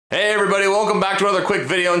Hey everybody, welcome back to another quick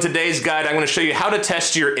video. In today's guide, I'm going to show you how to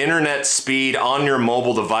test your internet speed on your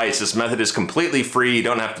mobile device. This method is completely free. You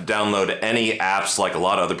don't have to download any apps like a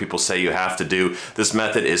lot of other people say you have to do. This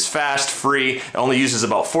method is fast, free. It only uses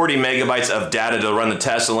about 40 megabytes of data to run the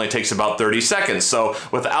test. It only takes about 30 seconds. So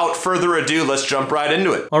without further ado, let's jump right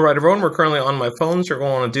into it. All right, everyone, we're currently on my phone. So what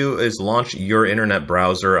I want to do is launch your internet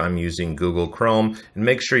browser. I'm using Google Chrome, and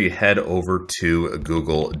make sure you head over to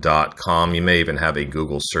google.com. You may even have a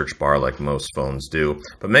Google search bar like most phones do,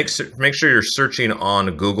 but make sure you're searching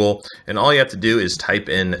on Google, and all you have to do is type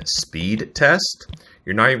in speed test.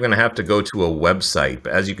 You're not even going to have to go to a website,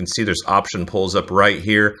 but as you can see, there's option pulls up right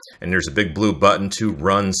here, and there's a big blue button to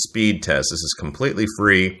run speed test. This is completely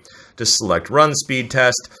free. Just select run speed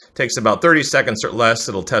test. Takes about 30 seconds or less.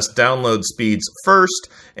 It'll test download speeds first,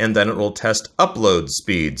 and then it will test upload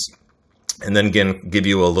speeds, and then again give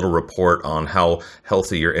you a little report on how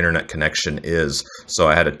healthy your internet connection is. So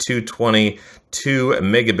I had a 222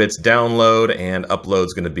 megabits download, and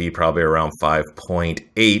upload's going to be probably around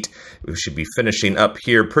 5.8. We should be finishing up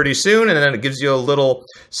here pretty soon, and then it gives you a little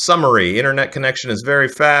summary. Internet connection is very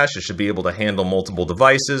fast. It should be able to handle multiple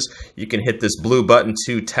devices. You can hit this blue button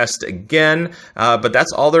to test again, but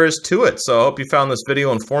that's all there is to it. So I hope you found this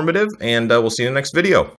video informative, and we'll see you in the next video.